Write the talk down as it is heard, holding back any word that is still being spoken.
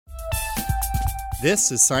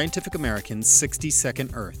This is Scientific American's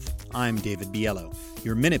 60-Second Earth. I'm David Biello.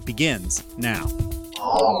 Your minute begins now.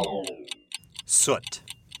 Soot.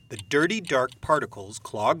 The dirty, dark particles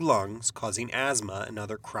clog lungs, causing asthma and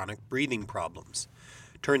other chronic breathing problems.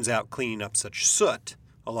 Turns out cleaning up such soot,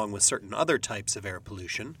 along with certain other types of air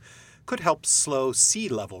pollution, could help slow sea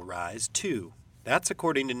level rise, too. That's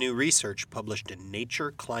according to new research published in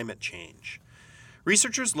Nature Climate Change.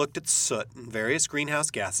 Researchers looked at soot and various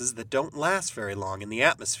greenhouse gases that don't last very long in the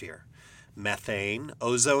atmosphere. Methane,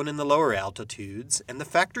 ozone in the lower altitudes, and the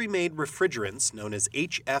factory-made refrigerants known as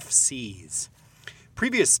HFCs.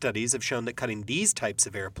 Previous studies have shown that cutting these types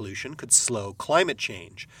of air pollution could slow climate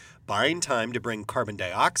change, buying time to bring carbon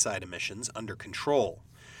dioxide emissions under control.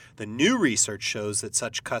 The new research shows that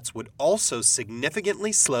such cuts would also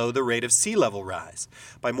significantly slow the rate of sea level rise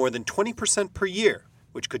by more than 20% per year,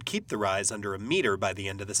 which could keep the rise under a meter by the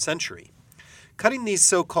end of the century. Cutting these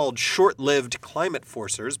so-called short-lived climate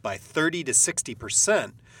forcers by 30 to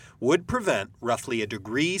 60% would prevent roughly a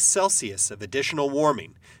degree Celsius of additional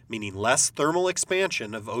warming, meaning less thermal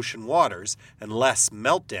expansion of ocean waters and less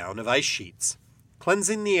meltdown of ice sheets.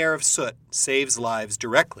 Cleansing the air of soot saves lives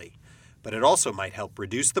directly, but it also might help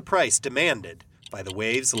reduce the price demanded by the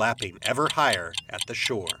waves lapping ever higher at the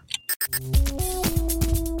shore.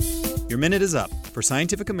 Your minute is up. For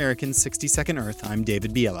Scientific American's 60-Second Earth, I'm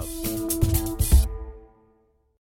David Biello.